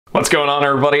What's going on,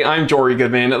 everybody? I'm Jory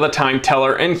Goodman, the Time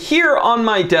Teller, and here on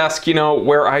my desk,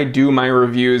 where I do my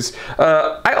reviews,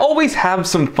 I always have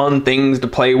some fun things to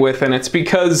play with, and it's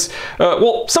because,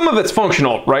 well, some of it's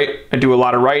functional, right? I do a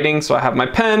lot of writing, so I have my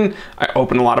pen, I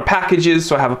open a lot of packages,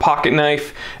 so I have a pocket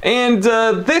knife, and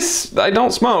this, I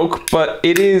don't smoke, but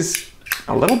it is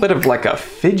a little bit of like a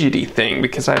fidgety thing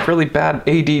because I have really bad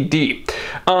ADD.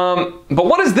 But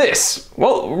what is this?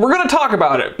 Well, we're gonna talk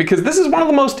about it because this is one of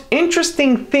the most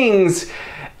interesting things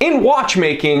in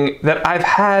watchmaking that I've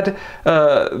had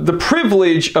the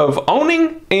privilege of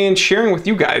owning and sharing with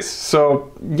you guys.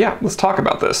 So yeah, let's talk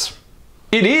about this.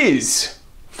 It is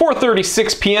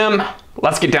 4:36 p.m.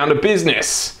 Let's get down to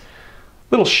business.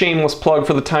 Little shameless plug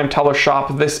for the Time Teller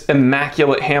shop. This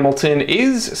immaculate Hamilton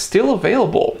is still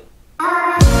available.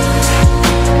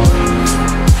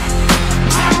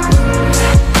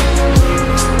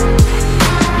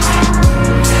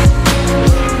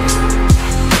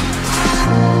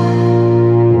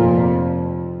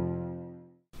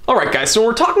 Alright guys, so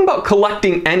we're talking about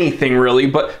collecting anything really,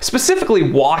 but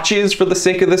specifically watches for the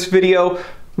sake of this video.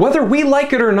 Whether we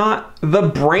like it or not, the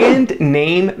brand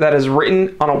name that is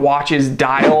written on a watch's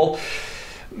dial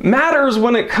matters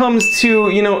when it comes to,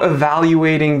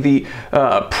 evaluating the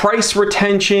price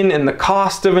retention and the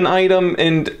cost of an item.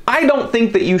 And I don't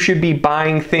think that you should be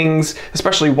buying things,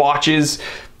 especially watches,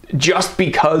 just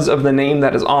because of the name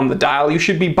that is on the dial. You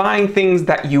should be buying things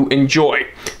that you enjoy.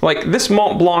 Like this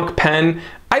Mont Blanc pen,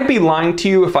 I'd be lying to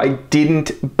you if I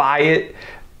didn't buy it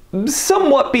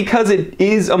somewhat because it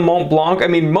is a Mont Blanc. I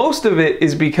mean, most of it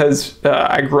is because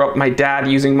I grew up my dad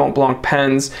using Mont Blanc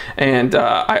pens, and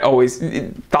I always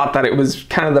thought that it was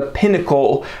kind of the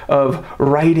pinnacle of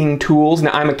writing tools.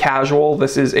 Now, I'm a casual.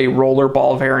 This is a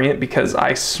rollerball variant because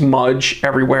I smudge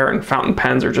everywhere and fountain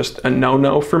pens are just a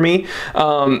no-no for me.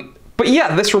 But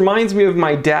yeah, this reminds me of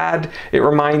my dad. It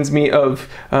reminds me of,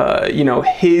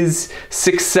 his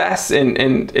success,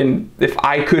 and if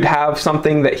I could have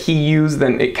something that he used,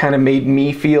 then it kind of made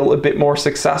me feel a bit more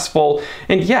successful.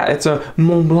 And yeah, it's a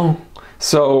Mont Blanc.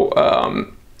 So,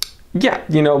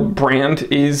 brand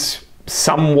is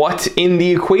somewhat in the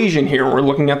equation here. We're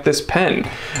looking at this pen,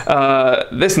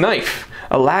 this knife,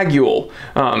 a Lagule.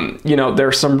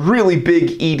 There's some really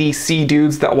big EDC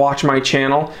dudes that watch my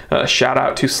channel. Shout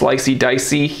out to Slicey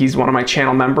Dicey. He's one of my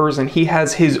channel members, and he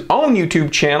has his own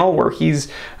YouTube channel where he's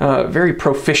very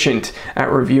proficient at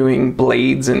reviewing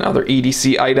blades and other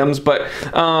EDC items. But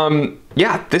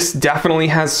yeah, this definitely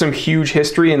has some huge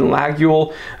history, and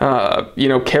Lagule,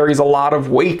 carries a lot of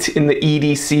weight in the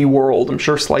EDC world. I'm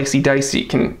sure Slicey Dicey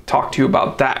can talk to you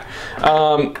about that.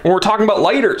 When we're talking about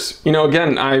lighters,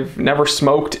 again, I've never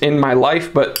smoked in my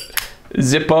life, but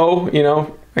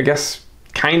Zippo, I guess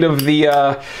kind of the,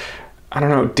 I don't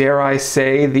know, dare I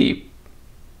say, the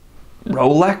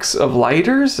Rolex of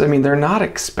lighters? I mean, they're not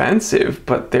expensive,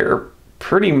 but they're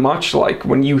pretty much like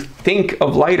when you think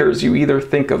of lighters, you either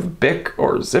think of Bic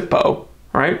or Zippo,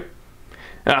 right?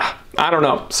 I don't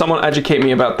know. Someone educate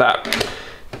me about that.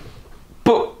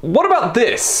 But what about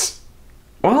this?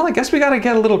 Well, I guess we got to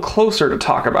get a little closer to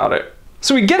talk about it.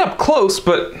 So we get up close,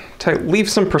 but to leave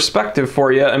some perspective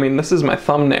for you, I mean, this is my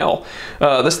thumbnail.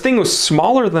 This thing was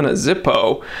smaller than a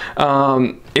Zippo.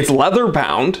 It's leather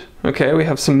bound. Okay, we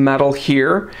have some metal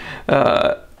here.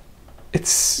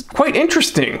 It's quite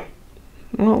interesting.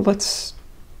 Well, let's...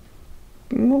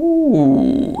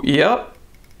 Ooh, yep.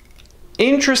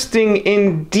 Interesting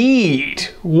indeed.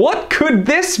 What could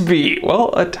this be?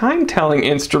 Well, a time-telling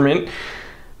instrument.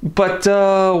 But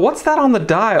what's that on the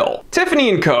dial?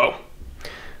 Tiffany & Co.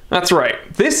 That's right.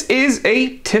 This is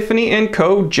a Tiffany &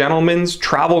 Co. gentleman's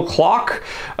travel clock.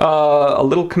 A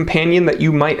little companion that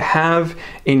you might have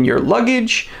in your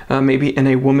luggage, maybe in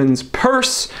a woman's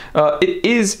purse. It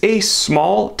is a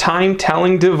small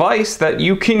time-telling device that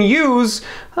you can use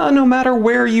no matter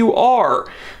where you are.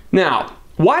 Now,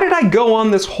 why did I go on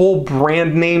this whole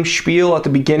brand name spiel at the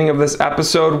beginning of this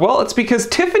episode? Well, it's because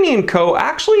Tiffany & Co.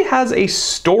 actually has a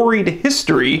storied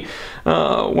history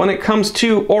when it comes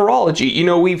to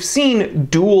horology. We've seen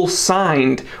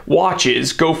dual-signed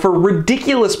watches go for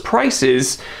ridiculous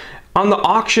prices on the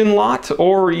auction lot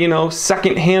or,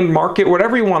 second-hand market,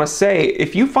 whatever you want to say.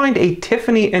 If you find a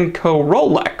Tiffany & Co.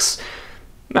 Rolex,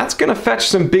 that's going to fetch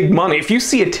some big money. If you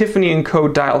see a Tiffany & Co.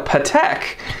 dial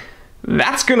Patek,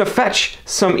 that's gonna fetch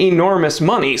some enormous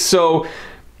money. So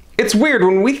it's weird,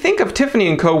 when we think of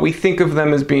Tiffany & Co., we think of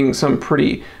them as being some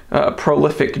pretty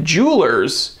prolific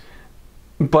jewelers,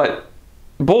 but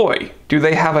boy, do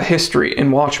they have a history in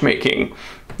watchmaking.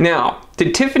 Now,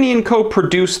 did Tiffany & Co.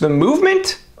 produce the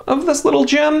movement of this little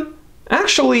gem?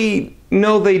 Actually,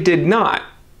 no, they did not.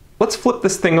 Let's flip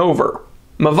this thing over.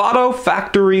 Movado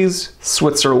Factories,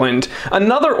 Switzerland,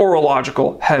 another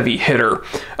horological heavy hitter.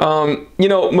 You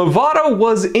know, Movado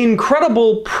was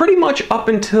incredible pretty much up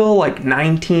until like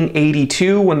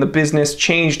 1982 when the business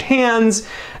changed hands,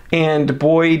 and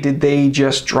boy, did they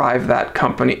just drive that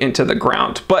company into the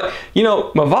ground. But, you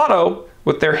know, Movado,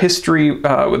 with their history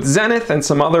with Zenith and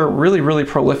some other really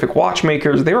prolific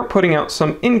watchmakers, they were putting out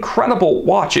some incredible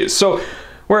watches. So,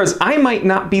 whereas I might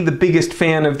not be the biggest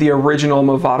fan of the original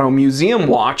Movado museum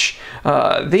watch,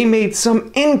 they made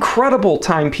some incredible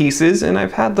timepieces, and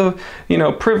I've had the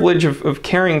privilege of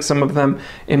carrying some of them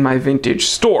in my vintage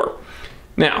store.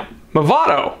 Now,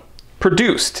 Movado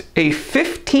produced a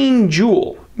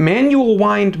 15-jewel manual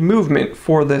wind movement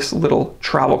for this little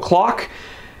travel clock,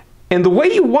 and the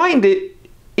way you wind it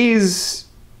is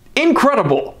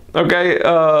incredible. Okay,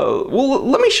 well,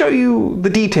 let me show you the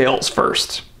details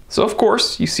first. So of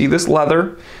course, you see this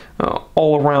leather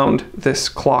all around this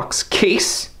clock's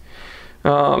case.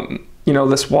 You know,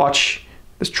 this watch,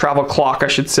 this travel clock, I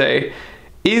should say,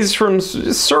 is from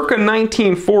circa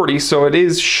 1940, so it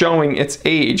is showing its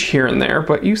age here and there,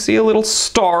 but you see a little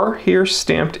star here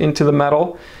stamped into the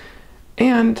metal.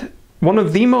 And one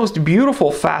of the most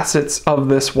beautiful facets of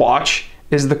this watch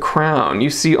is the crown.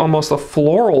 You see almost a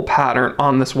floral pattern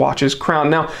on this watch's crown.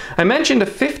 Now, I mentioned a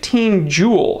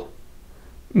 15-jewel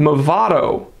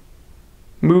Movado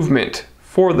movement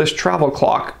for this travel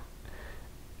clock,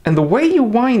 and the way you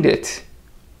wind it,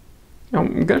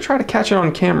 I'm gonna try to catch it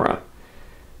on camera.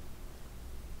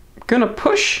 I'm gonna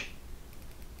push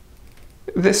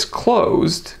this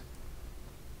closed.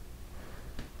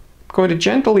 I'm going to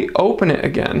gently open it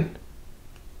again.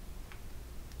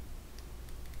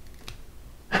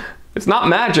 It's not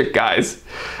magic, guys.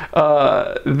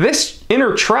 This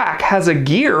inner track has a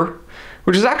gear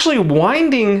which is actually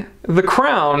winding the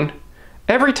crown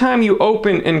every time you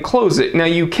open and close it. Now,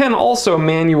 you can also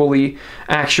manually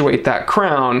actuate that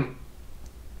crown,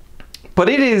 but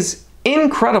it is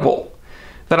incredible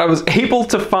that I was able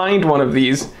to find one of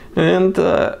these. And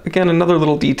again, another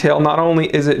little detail, not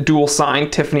only is it dual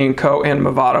signed Tiffany & Co. and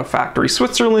Movado Factory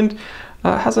Switzerland,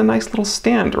 has a nice little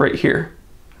stand right here.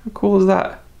 How cool is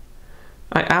that?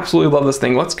 I absolutely love this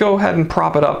thing. Let's go ahead and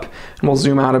prop it up, and we'll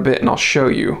zoom out a bit and I'll show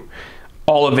you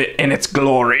all of it in its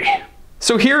glory.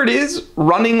 So here it is,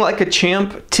 running like a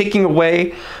champ, ticking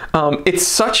away. It's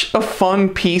such a fun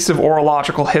piece of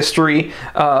horological history.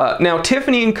 Now,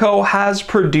 Tiffany & Co. has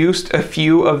produced a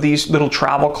few of these little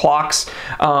travel clocks.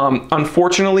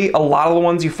 Unfortunately, a lot of the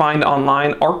ones you find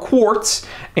online are quartz,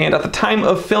 and at the time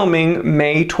of filming,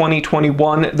 May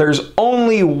 2021, there's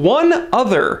only one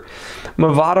other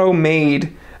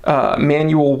Movado-made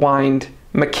manual wind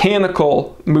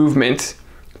mechanical movement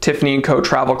Tiffany & Co.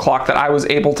 travel clock that I was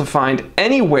able to find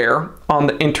anywhere on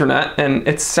the internet, and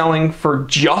it's selling for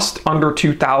just under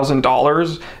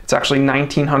 $2,000. It's actually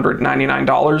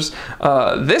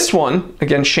 $1,999. This one,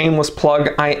 again, shameless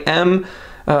plug, I am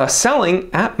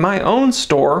selling at my own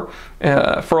store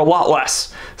for a lot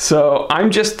less. So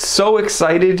I'm just so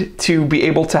excited to be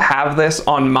able to have this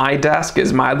on my desk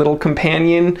as my little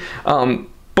companion.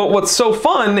 But what's so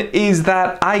fun is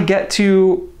that I get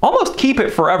to almost keep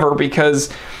it forever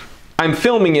because I'm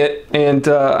filming it and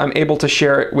I'm able to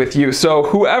share it with you. So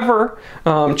whoever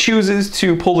chooses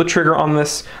to pull the trigger on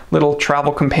this little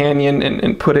travel companion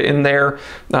and put it in their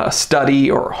study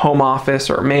or home office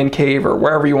or man cave or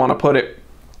wherever you want to put it,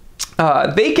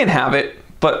 they can have it,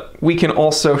 but we can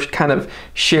also kind of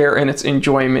share in its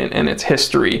enjoyment and its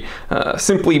history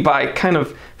simply by kind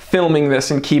of filming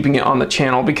this and keeping it on the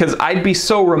channel, because I'd be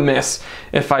so remiss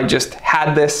if I just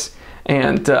had this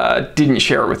and didn't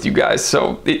share it with you guys.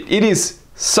 So it is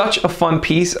such a fun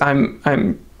piece. I'm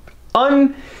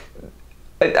at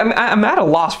a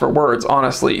loss for words,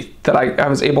 honestly, that I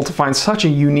was able to find such a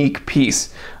unique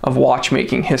piece of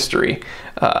watchmaking history.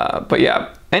 But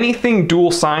yeah, anything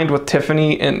dual signed with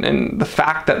Tiffany and the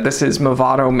fact that this is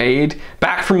Movado made,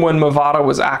 back from when Movado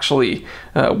was actually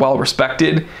well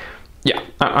respected, yeah,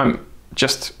 I'm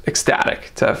just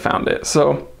ecstatic to have found it.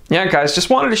 So yeah, guys,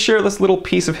 just wanted to share this little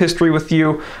piece of history with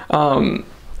you. I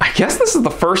guess this is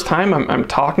the first time I'm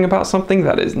talking about something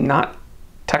that is not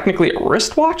technically a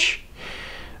wristwatch.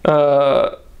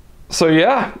 So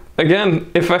yeah,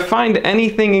 again, if I find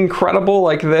anything incredible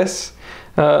like this,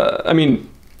 I mean,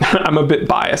 I'm a bit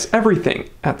biased. Everything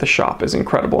at the shop is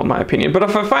incredible in my opinion. But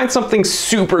if I find something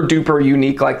super duper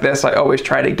unique like this, I always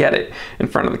try to get it in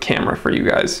front of the camera for you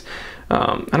guys.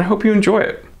 And I hope you enjoy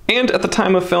it. And at the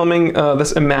time of filming,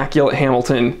 this immaculate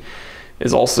Hamilton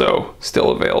is also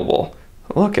still available.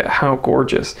 Look at how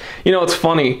gorgeous. You know, it's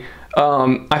funny.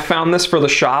 I found this for the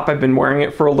shop. I've been wearing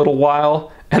it for a little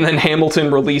while, And then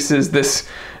Hamilton releases this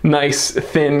nice,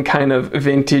 thin, kind of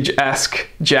vintage-esque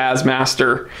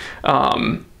Jazzmaster.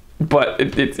 But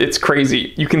it's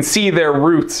crazy. You can see their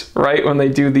roots, right, when they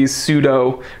do these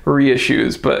pseudo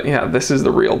reissues. But yeah, this is the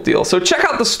real deal. So check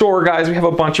out the store, guys. We have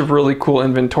a bunch of really cool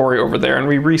inventory over there, and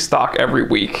we restock every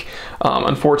week.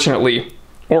 Unfortunately,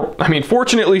 or I mean,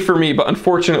 fortunately for me, but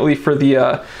unfortunately for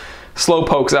the slow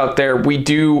pokes out there, we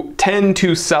do tend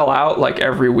to sell out like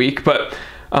every week. But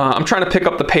I'm trying to pick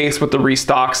up the pace with the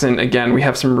restocks, and again, we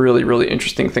have some really, really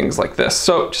interesting things like this.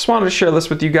 So just wanted to share this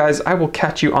with you guys. I will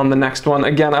catch you on the next one.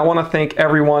 Again, I want to thank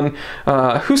everyone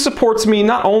who supports me,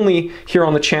 not only here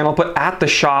on the channel, but at the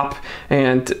shop,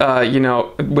 and you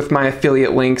know, with my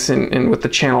affiliate links and with the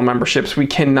channel memberships. We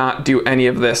cannot do any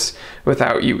of this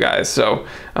without you guys. So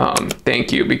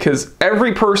thank you, because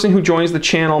every person who joins the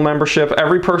channel membership,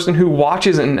 every person who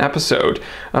watches an episode,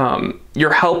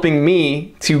 you're helping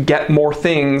me to get more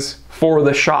things for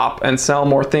the shop and sell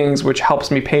more things, which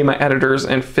helps me pay my editors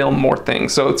and film more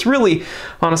things. So it's really,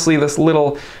 honestly, this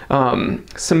little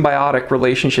symbiotic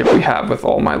relationship we have with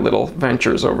all my little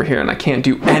ventures over here, and I can't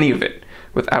do any of it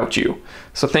without you.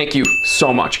 So thank you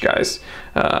so much, guys.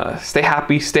 Stay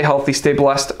happy, stay healthy, stay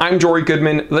blessed. I'm Jory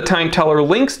Goodman, the Time Teller.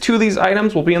 Links to these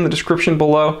items will be in the description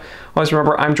below. Always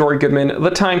remember, I'm Jory Goodman,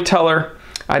 the Time Teller.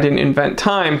 I didn't invent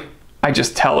time, I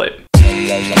just tell it.